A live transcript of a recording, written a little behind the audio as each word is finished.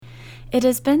It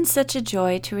has been such a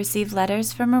joy to receive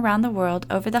letters from around the world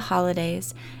over the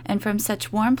holidays and from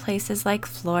such warm places like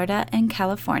Florida and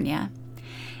California.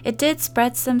 It did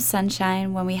spread some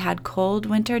sunshine when we had cold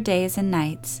winter days and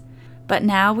nights, but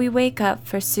now we wake up,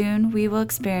 for soon we will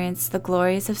experience the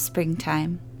glories of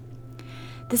springtime.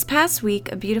 This past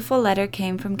week, a beautiful letter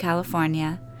came from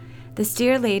California. This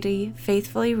dear lady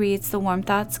faithfully reads the Warm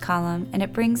Thoughts column, and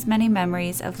it brings many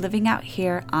memories of living out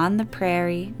here on the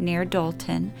prairie near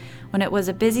Dolton when it was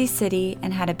a busy city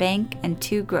and had a bank and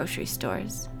 2 grocery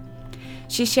stores.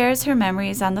 She shares her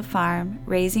memories on the farm,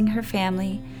 raising her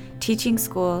family, teaching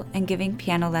school, and giving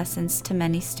piano lessons to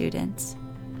many students.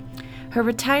 Her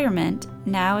retirement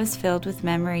now is filled with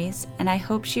memories, and I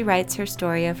hope she writes her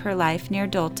story of her life near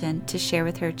Dolton to share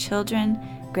with her children,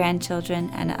 grandchildren,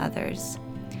 and others.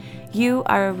 You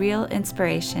are a real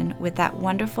inspiration with that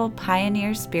wonderful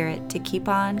pioneer spirit to keep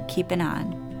on keeping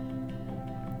on.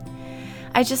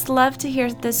 I just love to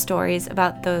hear the stories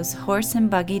about those horse and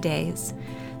buggy days.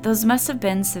 Those must have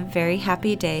been some very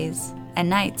happy days, and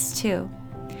nights too.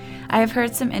 I have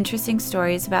heard some interesting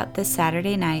stories about the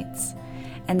Saturday nights,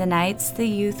 and the nights the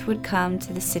youth would come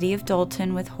to the city of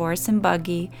Dolton with horse and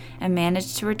buggy and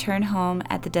manage to return home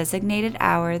at the designated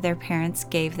hour their parents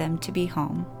gave them to be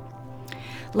home.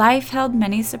 Life held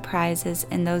many surprises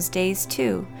in those days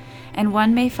too, and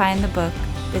one may find the book,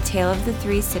 The Tale of the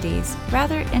Three Cities,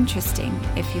 rather interesting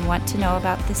if you want to know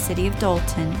about the city of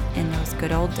Dolton in those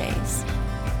good old days.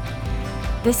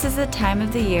 This is the time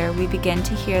of the year we begin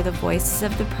to hear the voices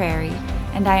of the prairie,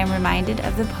 and I am reminded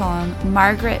of the poem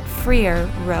Margaret Freer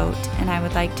wrote, and I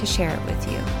would like to share it with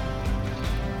you.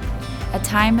 A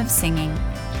time of singing.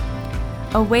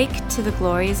 Awake to the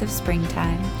glories of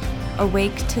springtime.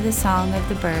 Awake to the song of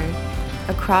the bird.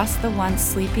 Across the once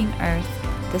sleeping earth,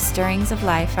 the stirrings of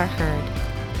life are heard.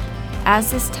 As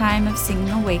this time of singing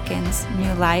awakens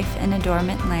new life in a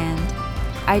dormant land,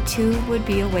 I too would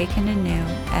be awakened anew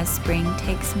as spring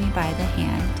takes me by the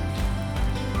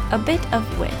hand. A bit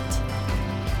of wit.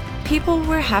 People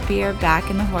were happier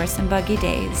back in the horse and buggy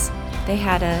days. They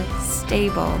had a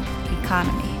stable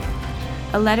economy.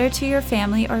 A letter to your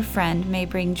family or friend may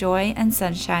bring joy and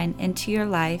sunshine into your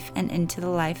life and into the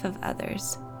life of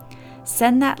others.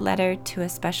 Send that letter to a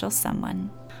special someone.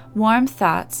 Warm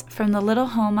Thoughts from the Little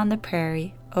Home on the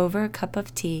Prairie Over a Cup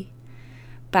of Tea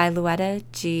by Louetta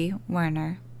G.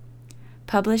 Werner.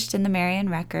 Published in the Marion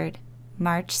Record,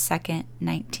 March 2nd,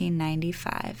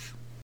 1995.